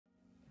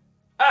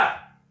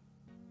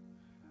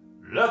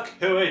Look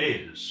who it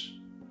is.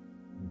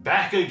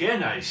 Back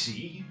again, I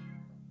see.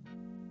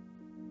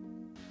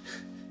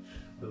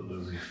 That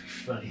was gonna be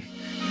funny.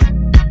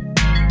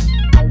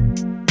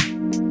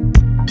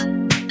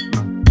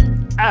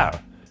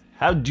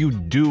 How do you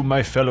do,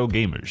 my fellow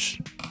gamers?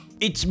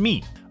 It's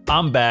me.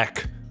 I'm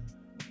back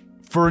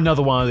for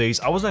another one of these.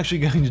 I wasn't actually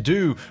going to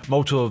do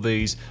multiple of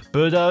these,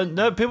 but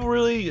no, people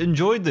really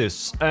enjoyed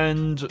this,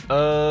 and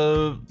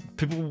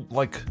people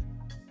like.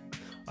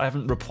 I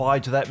haven't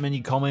replied to that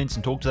many comments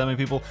and talked to that many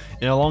people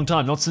in a long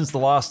time. Not since the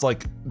last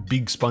like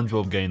big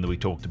SpongeBob game that we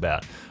talked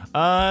about.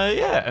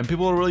 Yeah, and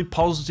people are really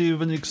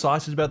positive and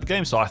excited about the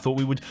game, so I thought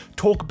we would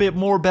talk a bit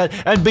more about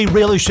it and be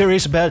really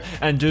serious about it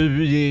and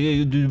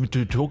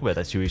to talk about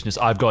that seriousness.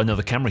 I've got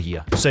another camera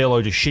here. Say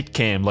hello to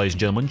Shitcam, ladies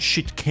and gentlemen.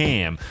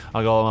 Shitcam.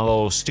 I got my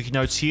little sticky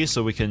notes here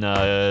so we can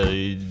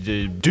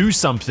do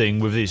something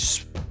with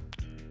this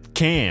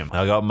cam.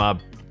 I got my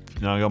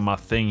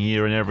thing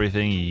here and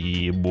everything.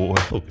 Yeah, boy.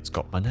 Look, it's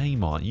got my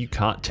name on it. You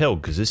can't tell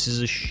because this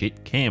is a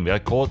shit cam. I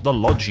call it the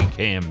Logi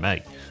cam,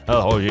 mate.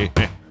 Oh, yeah.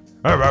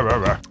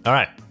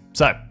 Alright,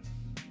 so,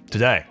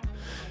 today,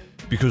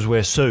 because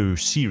we're so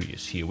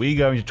serious here, we're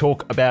going to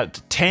talk about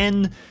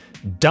 10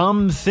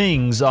 dumb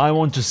things I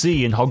want to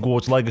see in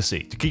Hogwarts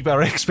Legacy, to keep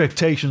our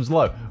expectations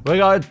low. We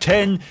got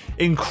 10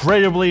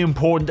 incredibly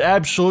important,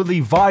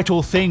 absolutely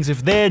vital things.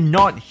 If they're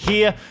not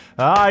here,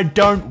 I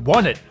don't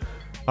want it.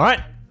 Alright?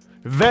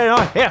 If they're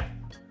not here,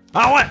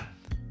 I want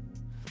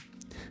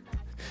it.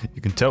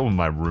 You can tell when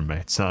my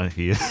roommates aren't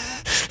here.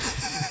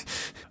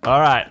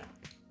 Alright.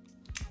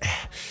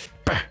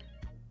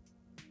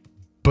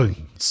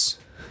 Beans.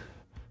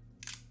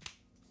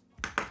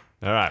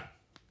 Alright.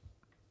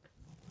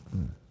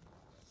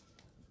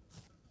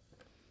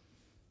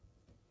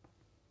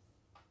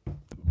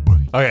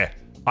 Okay,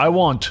 I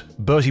want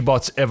Bertie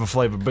Bott's Ever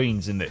Flavored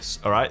Beans in this,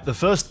 alright? The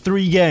first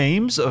 3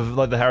 games of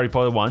like the Harry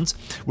Potter ones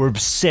were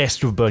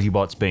obsessed with Bertie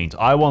Bott's beans.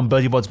 I want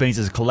Bertie Bott's beans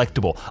as a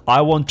collectible.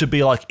 I want to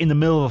be like in the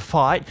middle of a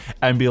fight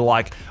and be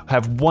like,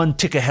 have 1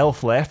 tick of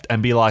health left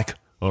and be like,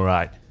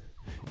 alright.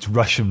 It's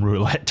Russian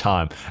roulette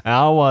time. And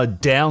I want to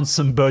down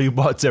some Bertie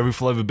Bott's Every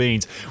Flavour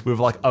beans with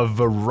like a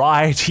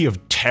variety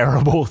of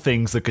terrible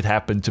things that could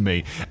happen to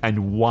me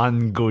and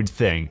 1 good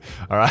thing.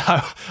 Alright?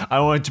 I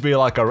want it to be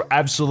like an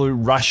absolute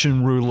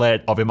Russian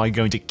roulette of am I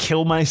going to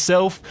kill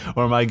myself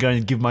or am I going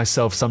to give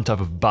myself some type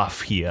of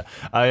buff here?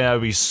 It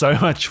would be so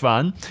much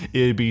fun.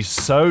 It would be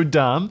so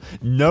dumb.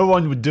 No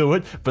one would do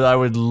it, but I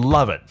would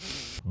love it.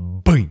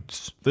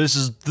 Beans.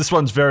 This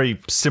one's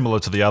very similar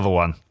to the other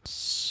one.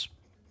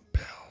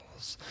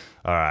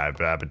 Alright,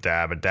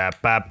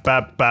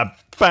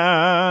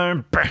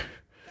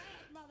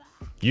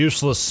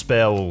 useless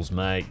spells,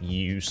 mate.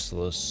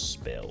 Useless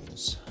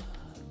spells.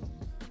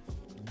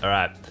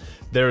 Alright,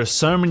 there are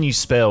so many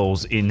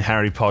spells in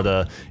Harry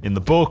Potter, in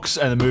the books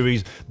and the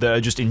movies, that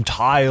are just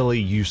entirely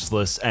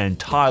useless and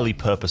entirely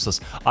purposeless.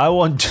 I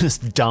want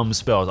just dumb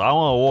spells. I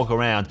want to walk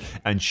around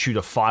and shoot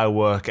a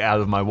firework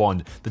out of my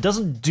wand that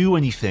doesn't do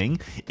anything,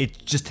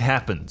 it just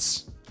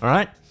happens.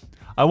 Alright?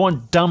 I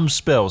want dumb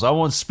spells. I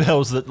want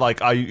spells that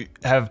like I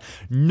have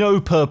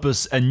no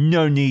purpose and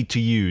no need to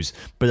use,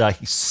 but I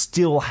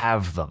still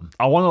have them.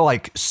 I want to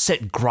like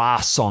set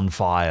grass on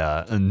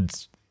fire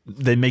and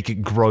then make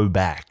it grow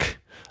back.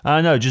 I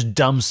don't know, just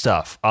dumb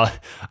stuff. I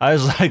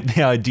just like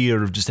the idea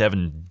of just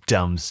having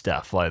dumb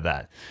stuff like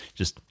that.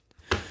 Just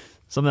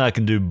something I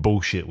can do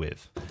bullshit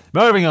with.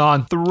 Moving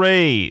on.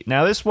 3.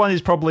 Now this one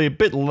is probably a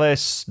bit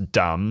less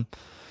dumb.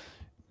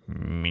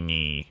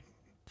 Mini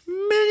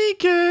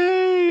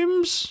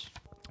games.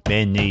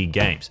 Mini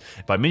games.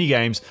 By mini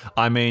games,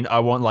 I mean I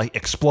want like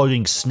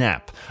exploding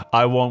snap.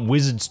 I want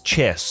wizard's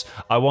chess.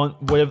 I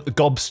want whatever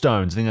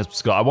gobstones. I think that's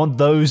what's got. I want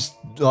those.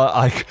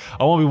 Like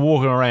I want to be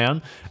walking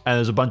around and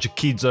there's a bunch of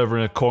kids over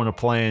in a corner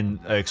playing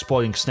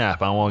exploding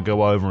snap. I want to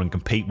go over and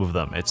compete with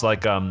them. It's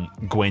like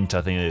Gwent,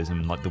 I think it is,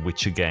 in like the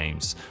Witcher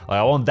games. Like,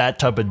 I want that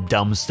type of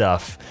dumb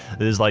stuff.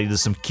 There's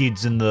some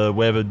kids in the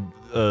whatever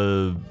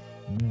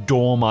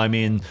dorm I'm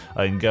in.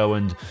 I can go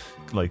and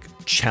like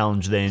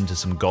challenge them to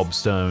some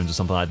gobstones or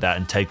something like that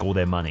and take all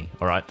their money.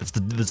 Alright, that's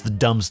the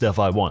dumb stuff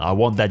I want. I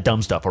want that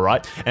dumb stuff,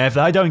 alright? And if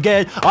I don't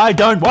get it, I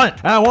don't want it!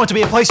 And I want it to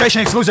be a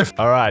PlayStation exclusive!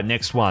 Alright,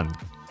 next one.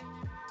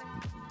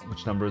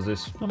 Which number is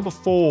this? Number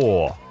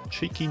 4.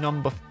 Cheeky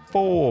number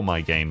 4,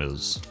 my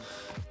gamers.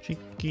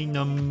 Cheeky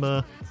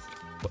number...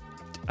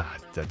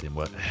 that didn't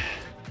work.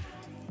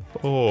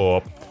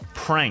 4.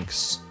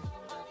 Pranks.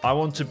 I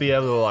want to be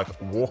able to like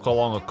walk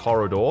along a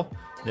corridor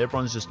and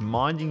everyone's just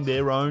minding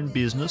their own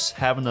business,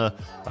 having a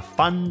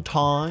fun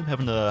time,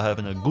 having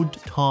a good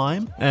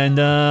time, and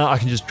I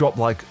can just drop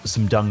like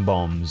some dung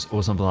bombs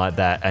or something like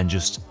that and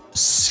just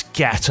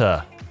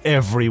scatter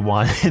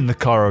everyone in the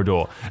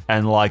corridor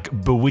and like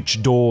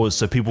bewitch doors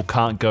so people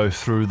can't go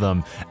through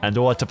them and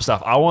all that type of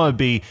stuff. I want to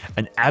be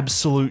an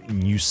absolute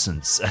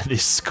nuisance at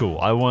this school.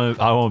 I want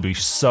to be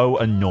so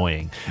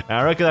annoying. And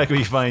I reckon that could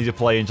be funny to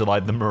play into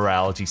like the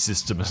morality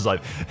system. It's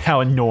like how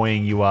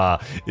annoying you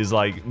are is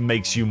like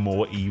makes you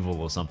more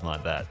evil or something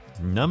like that.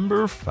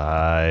 Number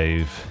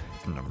 5.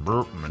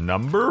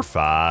 Number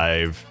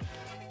 5.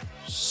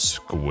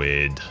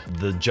 Squid.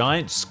 The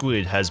giant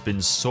squid has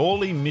been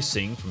sorely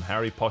missing from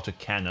Harry Potter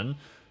canon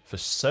for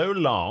so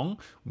long.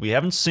 We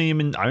haven't seen him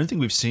in, I don't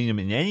think we've seen him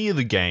in any of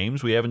the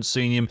games. We haven't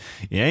seen him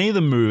in any of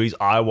the movies.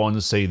 I want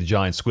to see the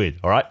giant squid,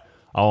 all right?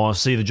 I want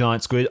to see the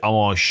giant squid. I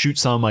want to shoot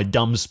some of my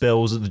dumb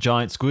spells at the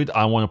giant squid.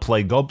 I want to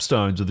play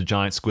gobstones with the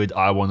giant squid.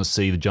 I want to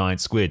see the giant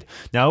squid.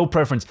 Now, all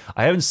preference,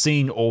 I haven't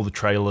seen all the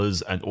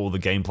trailers and all the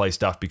gameplay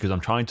stuff because I'm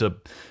trying to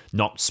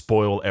not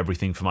spoil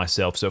everything for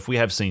myself. So if we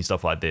have seen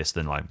stuff like this,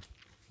 then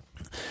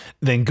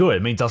good.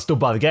 It means I'll still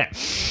buy the game.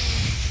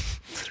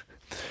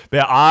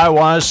 But I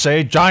want to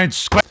see giant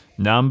squid.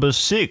 Number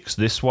 6.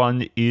 This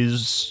one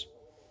is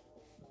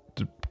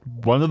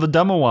one of the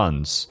dumber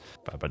ones.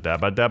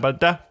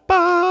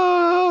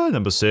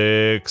 Number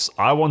 6.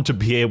 I want to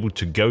be able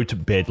to go to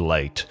bed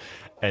late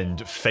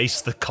and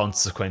face the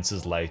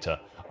consequences later.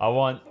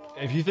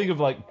 If you think of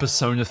like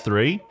Persona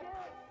 3,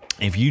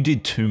 if you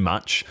did too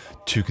much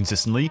too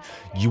consistently,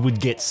 you would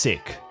get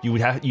sick. You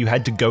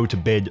had to go to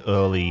bed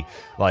early,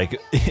 like,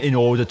 in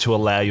order to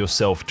allow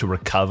yourself to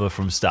recover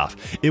from stuff.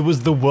 It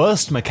was the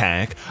worst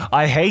mechanic.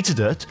 I hated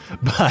it,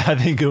 but I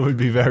think it would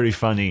be very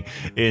funny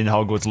in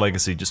Hogwarts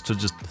Legacy just to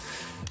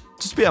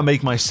be able to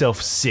make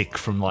myself sick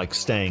from like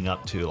staying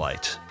up too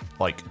late,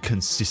 like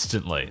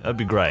consistently. That'd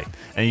be great.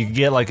 And you could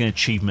get like an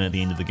achievement at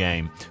the end of the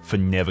game for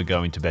never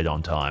going to bed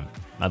on time.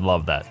 I'd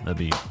love that. That'd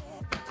be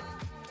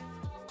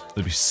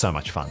so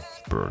much fun.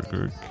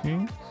 Burger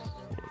King.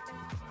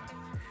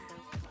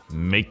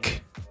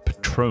 Make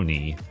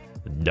Patroni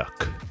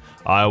duck.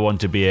 I want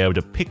to be able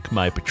to pick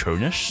my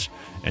Patronus,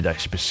 and I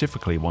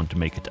specifically want to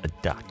make it a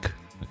duck.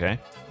 Okay?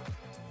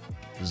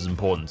 This is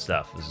important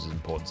stuff. This is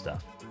important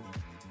stuff.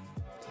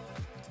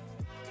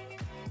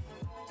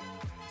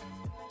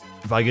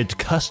 If I get to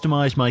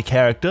customize my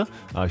character,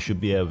 I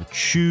should be able to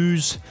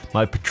choose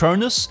my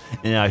Patronus,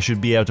 and I should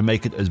be able to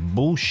make it as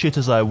bullshit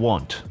as I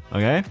want.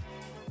 Okay?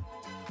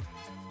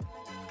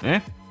 I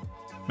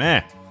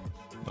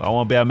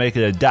want to be able to make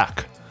it a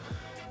duck.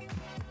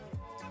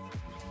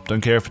 Don't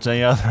care if it's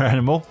any other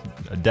animal.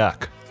 A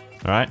duck.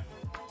 Alright?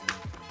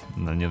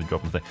 And then you have to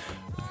drop the thing.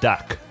 A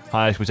duck.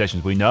 High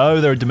expectations. We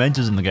know there are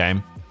Dementors in the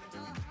game.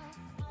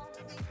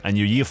 And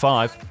you're year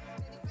 5.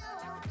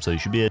 So you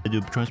should be able to do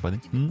a Patronus by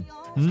then.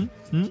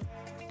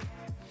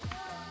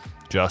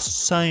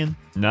 Just saying.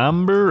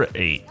 Number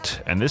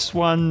 8. And this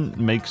one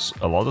makes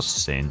a lot of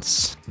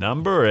sense.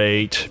 Number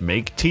 8.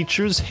 Make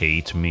teachers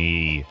hate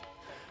me.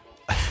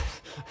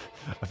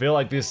 I feel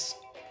like this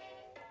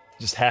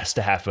just has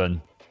to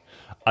happen.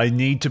 I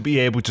need to be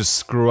able to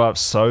screw up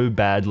so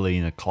badly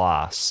in a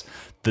class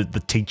that the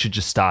teacher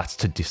just starts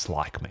to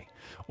dislike me.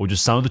 Or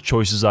just some of the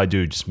choices I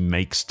do just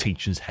makes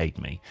teachers hate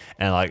me.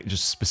 And like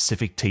just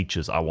specific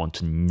teachers I want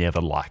to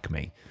never like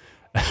me.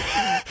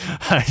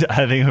 I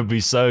think it would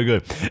be so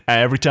good.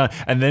 And every time,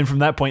 and then from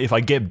that point, if I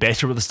get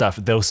better at the stuff,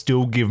 they'll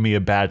still give me a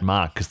bad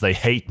mark because they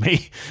hate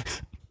me.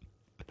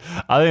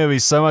 I think it'd be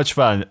so much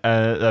fun.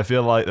 I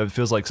feel like it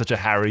feels like such a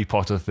Harry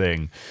Potter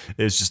thing.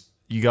 It's just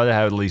you got to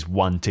have at least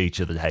one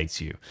teacher that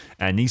hates you,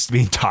 and it needs to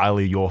be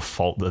entirely your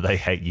fault that they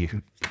hate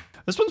you.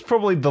 This one's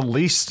probably the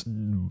least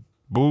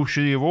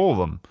bullshitty of all of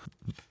them.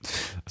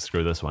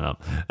 Screw this one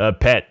up.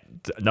 Pet.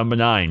 Number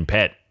 9.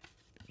 Pet.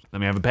 Let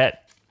me have a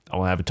pet. I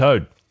want to have a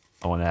toad.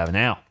 I want to have an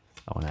owl.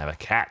 I want to have a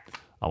cat.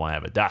 I want to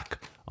have a duck.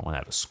 I want to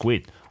have a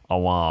squid. I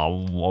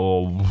want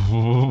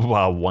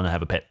to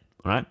have a pet.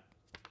 All right?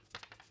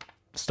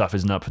 Stuff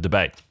isn't up for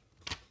debate.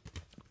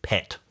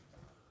 Pet.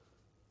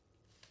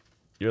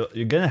 You're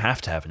going to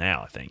have an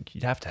owl, I think.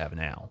 You'd have to have an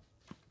owl.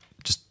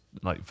 Just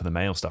like for the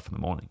mail stuff in the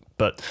morning.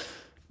 But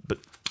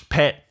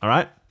pet, all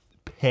right?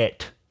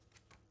 Pet.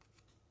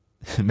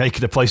 Make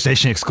it a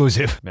PlayStation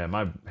exclusive. Man,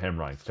 my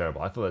handwriting's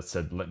terrible. I thought that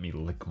said, let me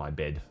lick my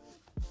bed.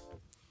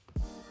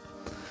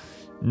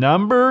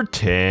 Number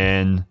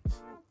 10.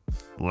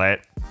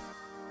 Let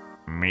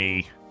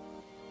me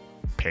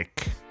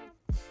pick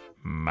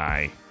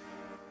my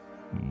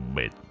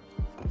bed.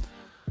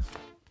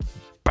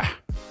 Bah.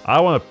 I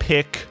want to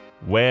pick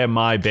where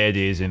my bed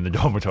is in the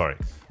dormitory.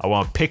 I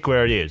want to pick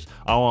where it is.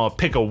 I want to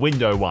pick a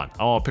window one.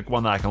 I want to pick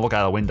one that I can look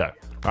out the window.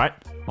 Right?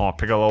 I want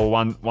to pick a little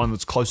one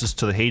that's closest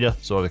to the heater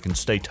so it can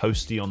stay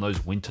toasty on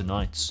those winter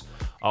nights.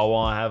 I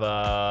want to have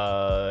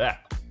a... Yeah.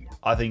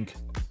 I think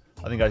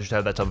I should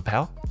have that type of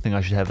power. I think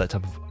I should have that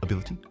type of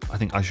ability. I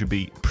think I should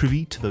be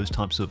privy to those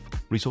types of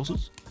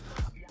resources.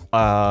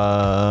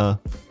 Yeah.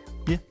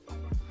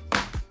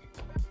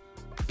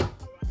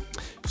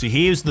 So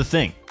here's the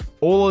thing.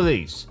 All of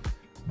these,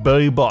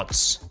 Birdie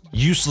bots,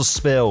 useless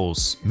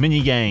spells,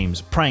 mini games,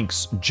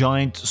 pranks,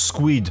 giant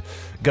squid,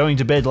 going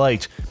to bed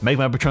late, make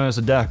my Patronus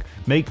a duck,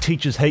 make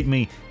teachers hate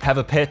me, have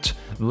a pet,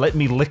 let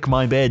me lick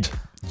my bed.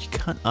 You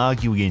can't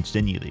argue against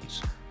any of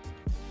these.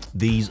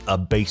 These are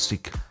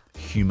basic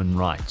human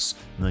rights,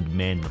 and I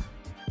demand them.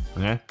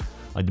 Okay?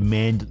 I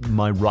demand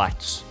my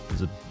rights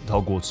as a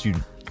Hogwarts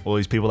student. all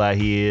these people out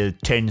here,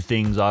 10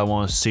 things I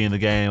want to see in the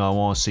game. I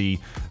want to see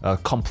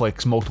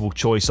complex multiple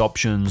choice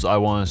options. I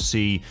want to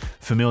see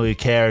familiar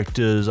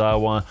characters. I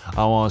want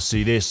to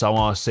see this. I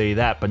want to see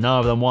that. But none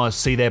of them want to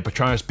see their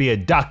Patronus be a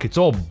duck. It's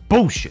all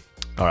bullshit.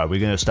 Alright, we're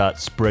going to start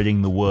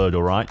spreading the word,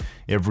 alright?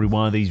 Every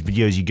one of these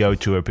videos you go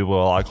to where people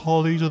are like,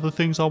 oh, these are the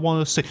things I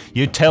want to see.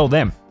 You tell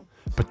them,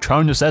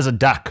 Patronus as a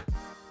duck.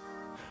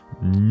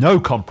 No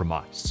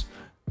compromise.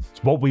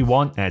 It's what we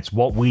want and it's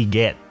what we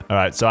get.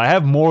 Alright, so I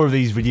have more of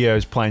these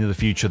videos planned in the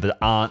future that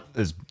aren't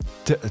as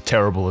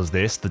terrible as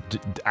this,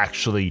 that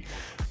actually...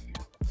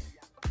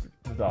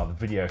 Oh, the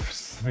video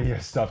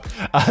stuff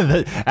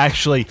that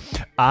actually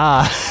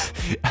are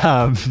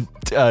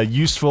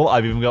useful.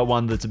 I've even got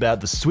one that's about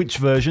the Switch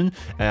version.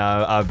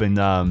 I've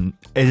been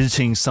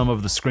editing some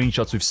of the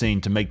screenshots we've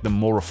seen to make them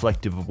more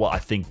reflective of what I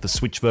think the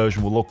Switch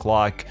version will look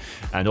like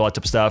and all that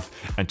type of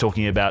stuff, and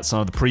talking about some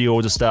of the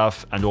pre-order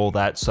stuff and all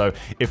that. So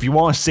if you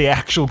want to see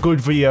actual good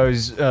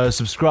videos,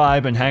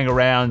 subscribe and hang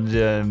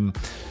around.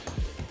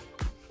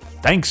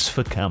 Thanks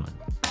for coming.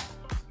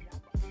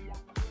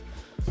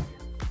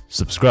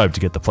 Subscribe to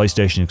get the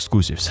PlayStation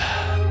exclusives.